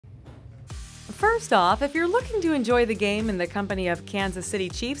First off, if you're looking to enjoy the game in the company of Kansas City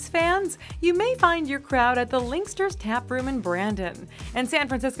Chiefs fans, you may find your crowd at the Linkster's Tap Room in Brandon. And San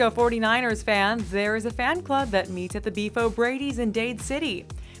Francisco 49ers fans, there is a fan club that meets at the Beef O Brady's in Dade City.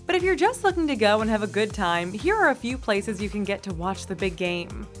 But if you're just looking to go and have a good time, here are a few places you can get to watch the big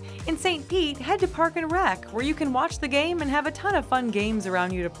game. In St. Pete, head to Park and Rec, where you can watch the game and have a ton of fun games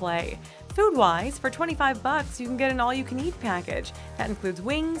around you to play. Foodwise, for $25, you can get an all-you-can-eat package. That includes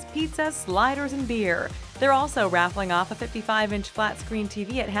wings, pizza, sliders, and beer. They're also raffling off a 55-inch flat-screen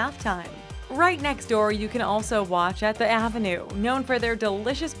TV at halftime. Right next door, you can also watch at The Avenue, known for their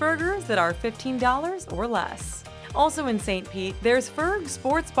delicious burgers that are $15 or less. Also in St. Pete, there's Ferg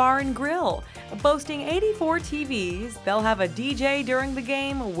Sports Bar and Grill. Boasting 84 TVs, they'll have a DJ during the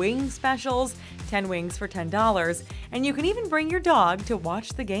game, wing specials, 10 wings for $10, and you can even bring your dog to watch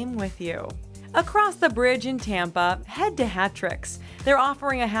the game with you. Across the bridge in Tampa, head to Hattrick's. They're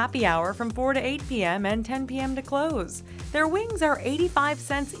offering a happy hour from 4 to 8 p.m. and 10 p.m. to close. Their wings are 85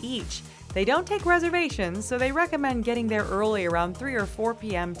 cents each. They don't take reservations, so they recommend getting there early around 3 or 4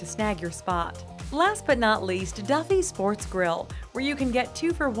 p.m. to snag your spot. Last but not least, Duffy's Sports Grill, where you can get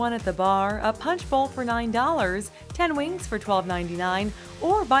 2 for $1 at the bar, a punch bowl for $9, 10 wings for $12.99,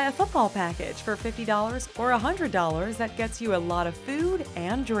 or buy a football package for $50 or $100 that gets you a lot of food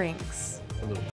and drinks.